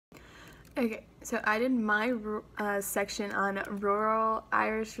Okay, so I did my section on rural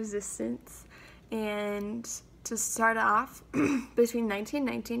Irish resistance, and to start off, between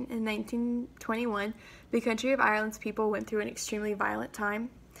 1919 and 1921, the country of Ireland's people went through an extremely violent time.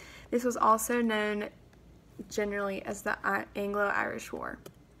 This was also known generally as the Anglo-Irish War.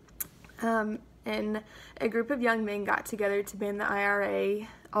 And a group of young men got together to ban the IRA,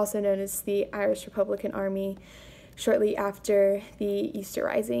 also known as the Irish Republican Army, shortly after the Easter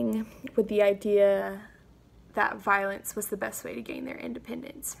Rising, with the idea that violence was the best way to gain their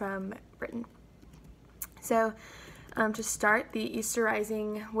independence from Britain. So, to start, the Easter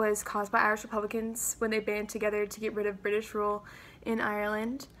Rising was caused by Irish Republicans when they banded together to get rid of British rule in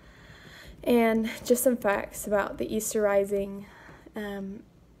Ireland. And just some facts about the Easter Rising.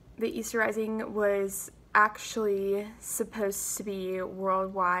 The Easter Rising was actually supposed to be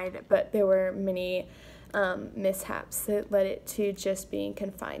worldwide, but there were many mishaps that led it to just being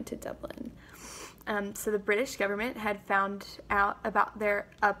confined to Dublin. So the British government had found out about their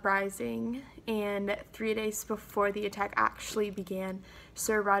uprising, and 3 days before the attack actually began,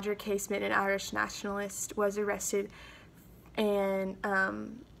 Sir Roger Casement, an Irish nationalist, was arrested and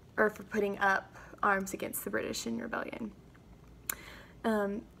for putting up arms against the British in rebellion.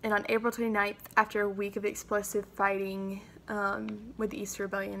 And on April 29th, after a week of explosive fighting with the Easter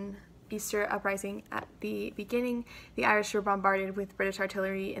Uprising at the beginning, the Irish were bombarded with British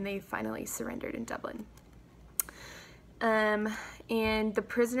artillery, and they finally surrendered in Dublin. And the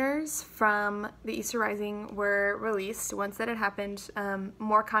prisoners from the Easter Rising were released. Once that had happened,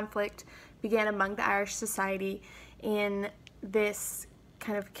 more conflict began among the Irish society, and this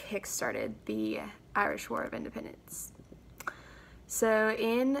kind of kick-started the Irish War of Independence. So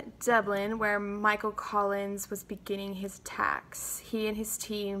in Dublin, where Michael Collins was beginning his attacks, he and his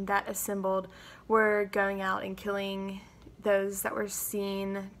team that assembled were going out and killing those that were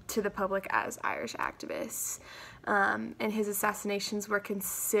seen to the public as Irish activists. And his assassinations were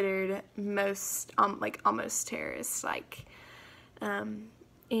considered almost terrorist-like. And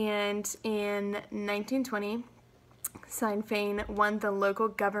in 1920, Sinn Féin won the local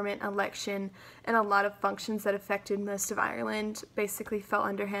government election, and a lot of functions that affected most of Ireland basically fell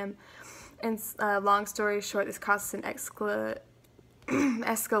under him. And long story short, this caused an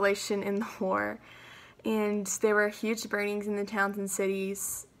escalation in the war, and there were huge burnings in the towns and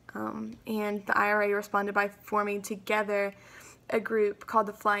cities, and the IRA responded by forming together a group called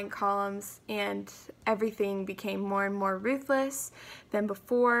the Flying Columns, and everything became more and more ruthless than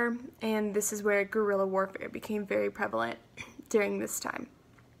before, and this is where guerrilla warfare became very prevalent during this time.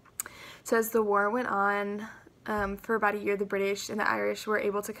 So as the war went on, for about a year, the British and the Irish were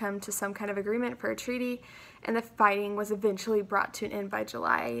able to come to some kind of agreement for a treaty, and the fighting was eventually brought to an end by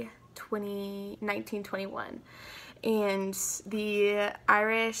July 1921. And the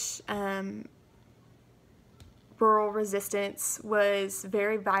Irish rural resistance was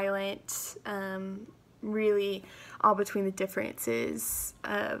very violent, really all between the differences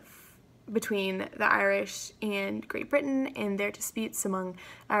between the Irish and Great Britain and their disputes among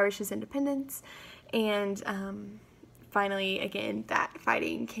Irish's independence. And finally, again, that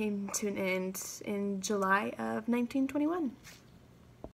fighting came to an end in July of 1921.